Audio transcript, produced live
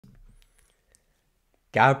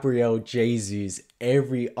Gabriel Jesus.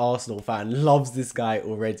 Every Arsenal fan loves this guy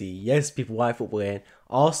already. Yes, people, why football here?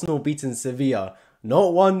 Arsenal beating Sevilla.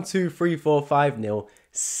 Not 1, 2, 3, 4, 5-0.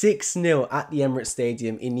 6-0 at the Emirates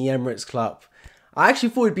Stadium in the Emirates Cup. I actually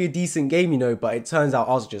thought it'd be a decent game, but it turns out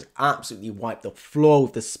Arsenal just absolutely wiped the floor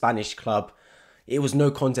with the Spanish club. It was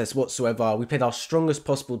no contest whatsoever. We played our strongest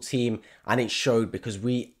possible team and it showed because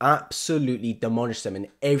we absolutely demolished them in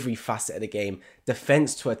every facet of the game.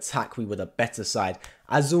 Defense to attack, we were the better side.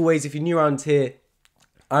 As always, if you're new around here,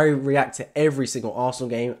 I react to every single Arsenal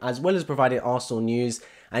game as well as providing Arsenal news.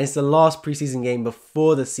 And it's the last preseason game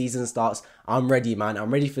before the season starts. I'm ready, man.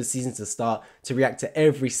 I'm ready for the season to start to react to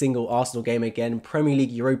every single Arsenal game again. Premier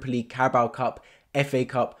League, Europa League, Carabao Cup, FA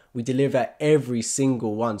Cup. We deliver every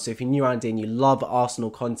single one. So if you're new around here and you love Arsenal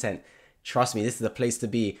content, trust me, this is the place to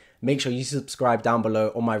be. Make sure you subscribe down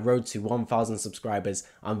below on my road to 1,000 subscribers.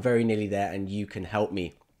 I'm very nearly there and you can help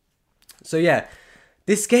me. So yeah.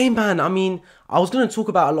 This game, man, I mean, I was going to talk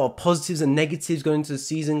about a lot of positives and negatives going into the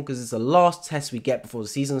season because it's the last test we get before the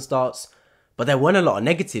season starts. But there weren't a lot of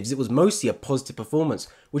negatives. It was mostly a positive performance,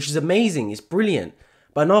 which is amazing. It's brilliant.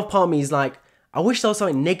 But another part of me is like, I wish there was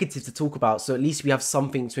something negative to talk about so at least we have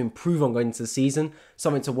something to improve on going into the season,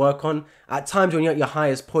 something to work on. At times when you're at your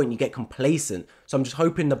highest point, you get complacent. So I'm just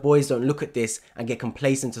hoping the boys don't look at this and get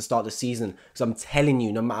complacent to start the season. Because I'm telling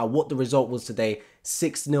you, no matter what the result was today,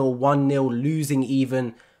 6-0, 1-0, losing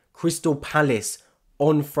even, Crystal Palace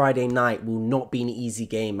on Friday night will not be an easy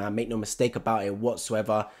game, man. Make no mistake about it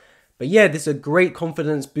whatsoever. But yeah, this is a great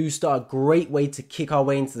confidence booster, a great way to kick our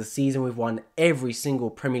way into the season. We've won every single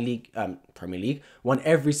won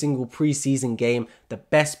every single preseason game, the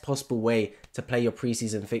best possible way to play your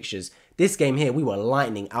preseason fixtures. This game here, we were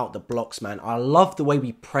lightning out the blocks, man. I love the way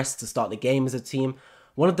we pressed to start the game as a team.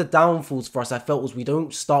 One of the downfalls for us, I felt, was we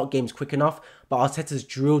don't start games quick enough, but Arteta's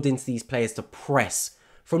drilled into these players to press.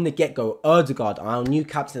 From the get-go, Ødegaard, our new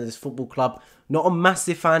captain of this football club, not a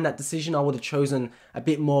massive fan of that decision. I would have chosen a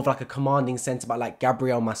bit more of like a commanding centre-back like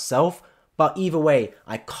Gabriel myself. But either way,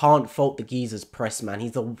 I can't fault the geezer's press, man.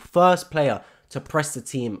 He's the first player to press the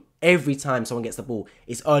team every time someone gets the ball.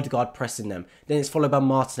 It's Ødegaard pressing them. Then it's followed by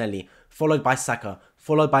Martinelli, followed by Saka,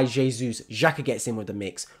 followed by Jesus. Xhaka gets in with the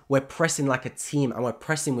mix. We're pressing like a team and we're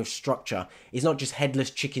pressing with structure. It's not just headless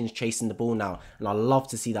chickens chasing the ball now. And I love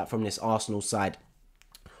to see that from this Arsenal side.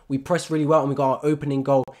 We pressed really well and we got our opening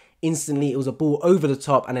goal instantly. It was a ball over the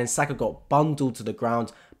top and then Saka got bundled to the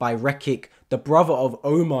ground by Rekik, the brother of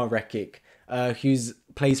Omar Rekik, who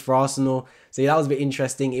plays for Arsenal. So yeah, that was a bit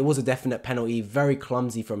interesting. It was a definite penalty, very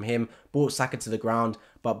clumsy from him. Brought Saka to the ground,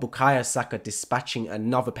 but Bukayo Saka dispatching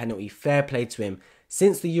another penalty. Fair play to him.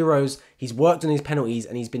 Since the Euros, he's worked on his penalties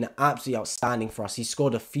and he's been absolutely outstanding for us. He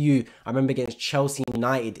scored a few, I remember against Chelsea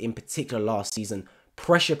United in particular last season.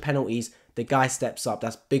 Pressure penalties, the guy steps up.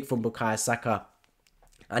 That's big from Bukayo Saka.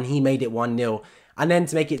 And he made it 1-0. And then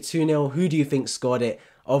to make it 2-0, who do you think scored it?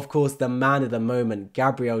 Of course, the man of the moment,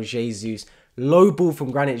 Gabriel Jesus. Low ball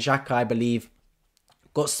from Granit Xhaka, I believe.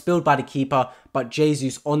 Got spilled by the keeper, but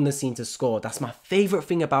Jesus on the scene to score. That's my favourite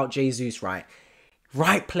thing about Jesus, right?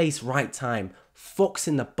 Right place, right time. Fox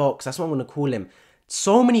in the box. That's what I'm going to call him.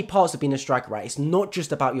 So many parts of being a striker, right? It's not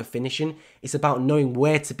just about your finishing. It's about knowing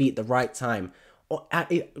where to be at the right time.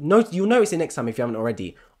 You'll notice it next time if you haven't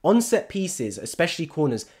already. On set pieces, especially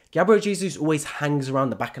corners, Gabriel Jesus always hangs around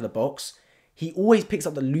the back of the box. He always picks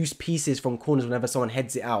up the loose pieces from corners whenever someone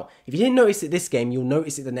heads it out. If you didn't notice it this game, you'll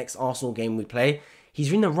notice it the next Arsenal game we play.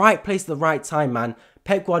 He's in the right place at the right time, man.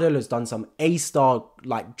 Pep Guardiola's done some A-star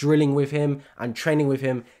like drilling with him and training with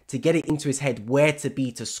him to get it into his head where to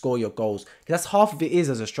be to score your goals. Because that's half of it is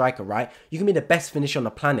as a striker, right? You can be the best finisher on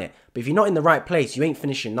the planet, but if you're not in the right place, you ain't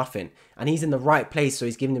finishing nothing. And he's in the right place, so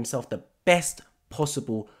he's giving himself the best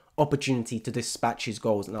possible opportunity to dispatch his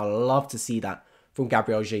goals. And I love to see that from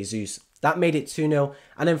Gabriel Jesus. That made it 2-0.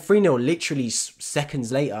 And then 3-0 literally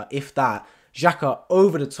seconds later, if that. Xhaka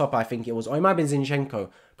over the top, I think it was. Or it might have been Zinchenko.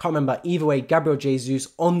 Can't remember. Either way, Gabriel Jesus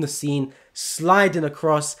on the scene, sliding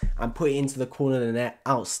across and put it into the corner of the net.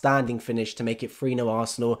 Outstanding finish to make it 3-0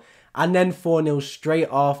 Arsenal. And then 4-0 straight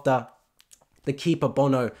after. The keeper,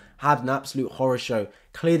 Bono, had an absolute horror show.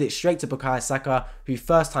 Cleared it straight to Bukayo Saka, who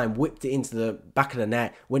first time whipped it into the back of the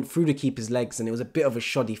net, went through the keeper's legs, and it was a bit of a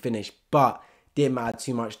shoddy finish, but didn't matter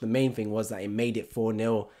too much. The main thing was that it made it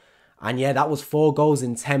 4-0. And yeah, that was 4 goals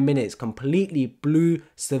in 10 minutes. Completely blew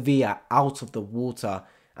Sevilla out of the water.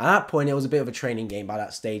 At that point, it was a bit of a training game by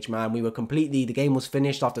that stage, man. The game was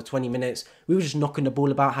finished after 20 minutes. We were just knocking the ball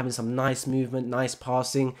about, having some nice movement, nice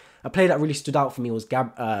passing. A play that really stood out for me was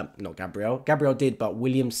not Gabriel. Gabriel did, but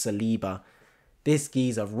William Saliba. This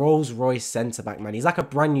geezer, Rolls-Royce centre-back, man. He's like a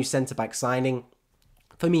brand new centre-back signing.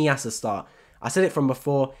 For me, he has to start. I said it from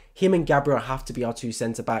before, him and Gabriel have to be our two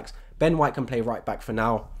centre-backs. Ben White can play right back for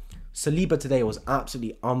now. Saliba today was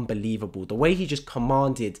absolutely unbelievable. The way he just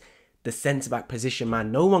commanded the centre-back position,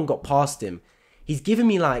 man. No one got past him. He's giving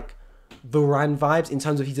me like Varane vibes in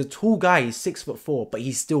terms of he's a tall guy. He's 6'4", but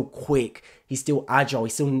he's still quick. He's still agile.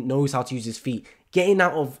 He still knows how to use his feet. Getting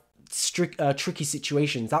out of tricky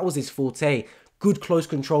situations, that was his forte. Good close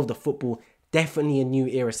control of the football. Definitely a new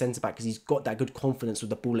era centre-back because he's got that good confidence with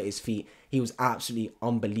the ball at his feet. He was absolutely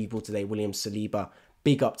unbelievable today, William Saliba.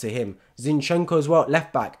 Big up to him. Zinchenko as well,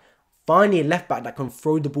 left-back. Finally a left-back that can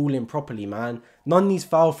throw the ball in properly, man. None of these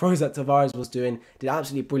foul throws that Tavares was doing. Did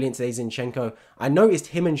absolutely brilliant today, Zinchenko. I noticed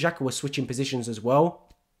him and Xhaka were switching positions as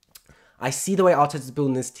well. I see the way Arteta's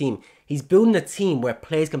building this team. He's building a team where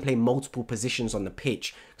players can play multiple positions on the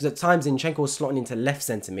pitch. Because at times, Zinchenko was slotting into left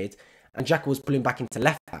centre-mid and Xhaka was pulling back into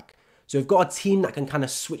left-back. So we've got a team that can kind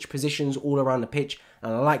of switch positions all around the pitch,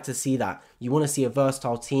 and I like to see that. You want to see a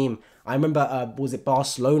versatile team. I remember, was it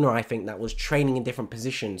Barcelona, I think, that was training in different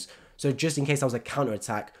positions. So just in case there was a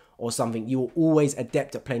counter-attack or something, you will always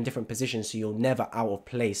adept at playing different positions, so you're never out of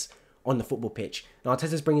place on the football pitch. Now,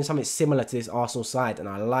 Arteta's bringing something similar to this Arsenal side, and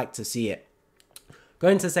I like to see it.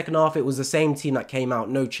 Going into the second half, it was the same team that came out,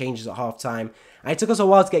 no changes at half-time. And it took us a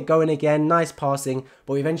while to get going again, nice passing,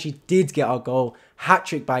 but we eventually did get our goal.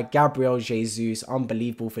 Hat-trick by Gabriel Jesus,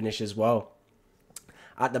 unbelievable finish as well.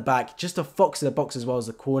 At the back, just a fox in the box as well as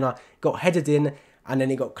the corner. Got headed in, and then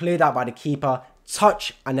it got cleared out by the keeper.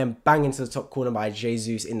 Touch, and then bang into the top corner by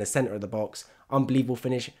Jesus in the centre of the box. Unbelievable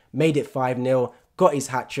finish, made it 5-0, got his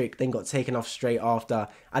hat-trick, then got taken off straight after.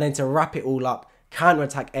 And then to wrap it all up,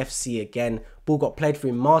 counter-attack FC again. Ball got played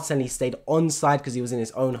through. Martinelli stayed onside because he was in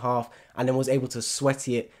his own half and then was able to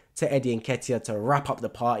sweaty it to Eddie Nketiah to wrap up the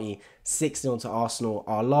party. 6-0 to Arsenal.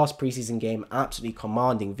 Our last preseason game, absolutely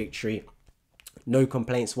commanding victory. No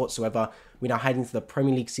complaints whatsoever. We now head into the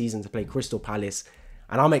Premier League season to play Crystal Palace.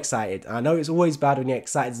 And I'm excited. I know it's always bad when you're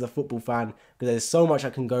excited as a football fan because there's so much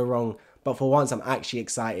that can go wrong. But for once, I'm actually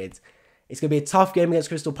excited. It's going to be a tough game against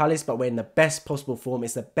Crystal Palace, but we're in the best possible form.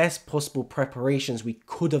 It's the best possible preparations we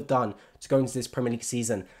could have done to go into this Premier League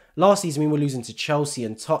season. Last season, we were losing to Chelsea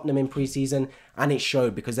and Tottenham in pre-season, and it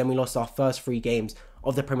showed because then we lost our first 3 games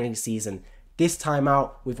of the Premier League season. This time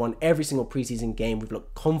out, we've won every single pre-season game. We've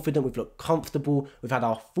looked confident, we've looked comfortable. We've had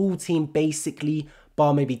our full team basically,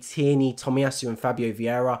 bar maybe Tierney, Tomiyasu and Fabio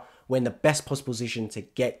Vieira. We're in the best possible position to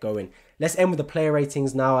get going. Let's end with the player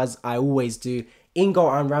ratings now, as I always do. In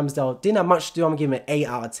goal, Aaron Ramsdale didn't have much to do. I'm giving it an 8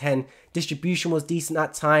 out of 10. Distribution was decent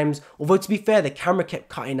at times. Although, to be fair, the camera kept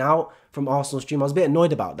cutting out from Arsenal's stream. I was a bit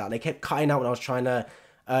annoyed about that. They kept cutting out when I was trying to,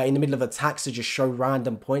 in the middle of attacks, to just show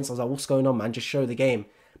random points. I was like, what's going on, man? Just show the game.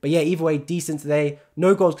 But yeah, either way, decent today.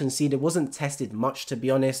 No goals conceded. Wasn't tested much, to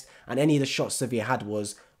be honest. And any of the shots Sevilla had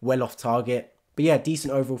was well off target. But yeah,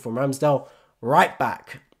 decent overall from Ramsdale. Right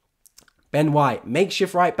back. Ben White,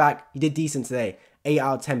 makeshift right back. He did decent today. 8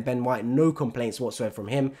 out of 10 Ben White, no complaints whatsoever from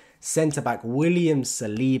him. Centre-back William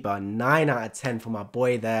Saliba, 9 out of 10 for my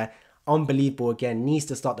boy there. Unbelievable again, needs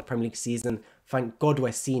to start the Premier League season. Thank God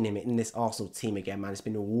we're seeing him in this Arsenal team again, man. It's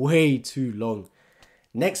been way too long.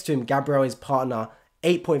 Next to him, Gabriel, his partner,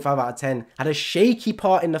 8.5 out of 10. Had a shaky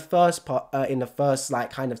part in the first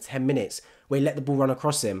like kind of 10 minutes where he let the ball run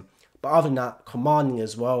across him. But other than that, commanding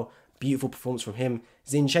as well. Beautiful performance from him.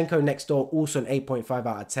 Zinchenko next door, also an 8.5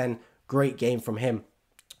 out of 10. Great game from him.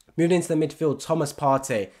 Moving into the midfield, Thomas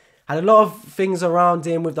Partey. Had a lot of things around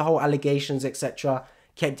him with the whole allegations, etc.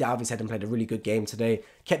 Kept it out of his head and played a really good game today.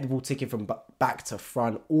 Kept the ball ticking from back to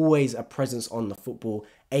front. Always a presence on the football.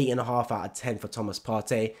 8.5 out of 10 for Thomas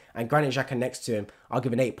Partey. And Granit Xhaka next to him, I'll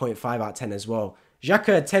give an 8.5 out of 10 as well.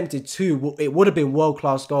 Xhaka attempted 2. It would have been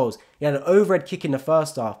world-class goals. He had an overhead kick in the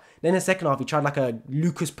first half. Then in the second half, he tried like a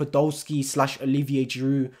Lucas Podolski / Olivier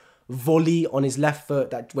Giroud volley on his left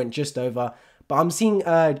foot that went just over. But I'm seeing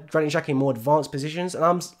Granit Xhaka in more advanced positions,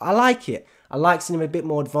 and I like it. I like seeing him a bit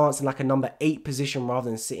more advanced in like a number 8 position rather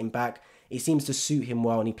than sitting back. It seems to suit him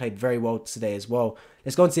well, and he played very well today as well.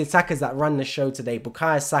 Let's go on to the attackers that ran the show today.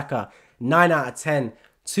 Bukayo Saka, 9 out of 10.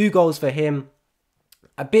 2 goals for him.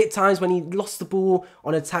 A bit times when he lost the ball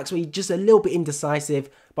on attacks where he's just a little bit indecisive.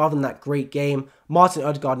 But other than that, great game. Martin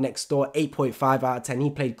Odegaard next door, 8.5 out of 10. He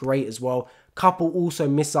played great as well. Couple also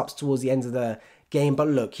miss-ups towards the end of the game. But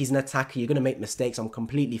look, he's an attacker. You're going to make mistakes. I'm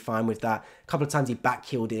completely fine with that. A couple of times he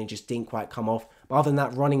back-heeled it and just didn't quite come off. But other than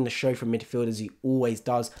that, running the show from midfield as he always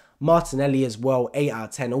does. Martinelli as well, 8 out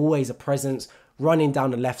of 10. Always a presence. Running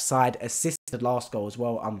down the left side. Assisted last goal as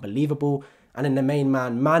well. Unbelievable. And then the main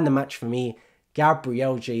man the match for me,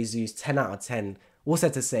 Gabriel Jesus, 10 out of 10. What's there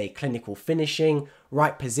to say? Clinical finishing,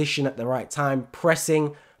 right position at the right time,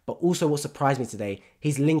 pressing. But also what surprised me today,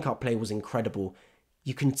 his link-up play was incredible.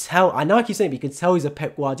 You can tell, I know I keep saying it, but you can tell he's a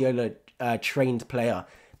Pep Guardiola trained player.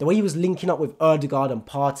 The way he was linking up with Ødegaard and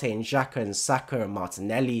Partey and Xhaka and Saka and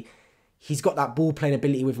Martinelli, he's got that ball playing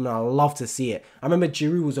ability with him, and I love to see it. I remember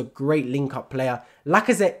Giroud was a great link-up player.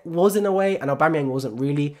 Lacazette was in a way, and Aubameyang wasn't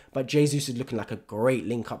really, but Jesus is looking like a great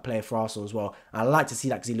link-up player for Arsenal as well. I like to see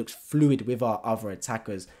that because he looks fluid with our other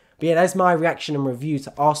attackers. But yeah, that's my reaction and review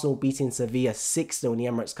to Arsenal beating Sevilla 6-0 in the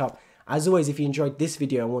Emirates Cup. As always, if you enjoyed this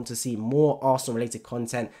video and want to see more Arsenal-related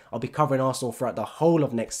content, I'll be covering Arsenal throughout the whole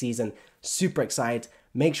of next season. Super excited.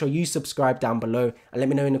 Make sure you subscribe down below and let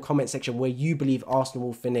me know in the comment section where you believe Arsenal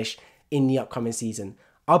will finish in the upcoming season.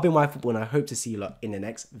 I've been YFootball and I hope to see you lot in the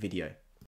next video.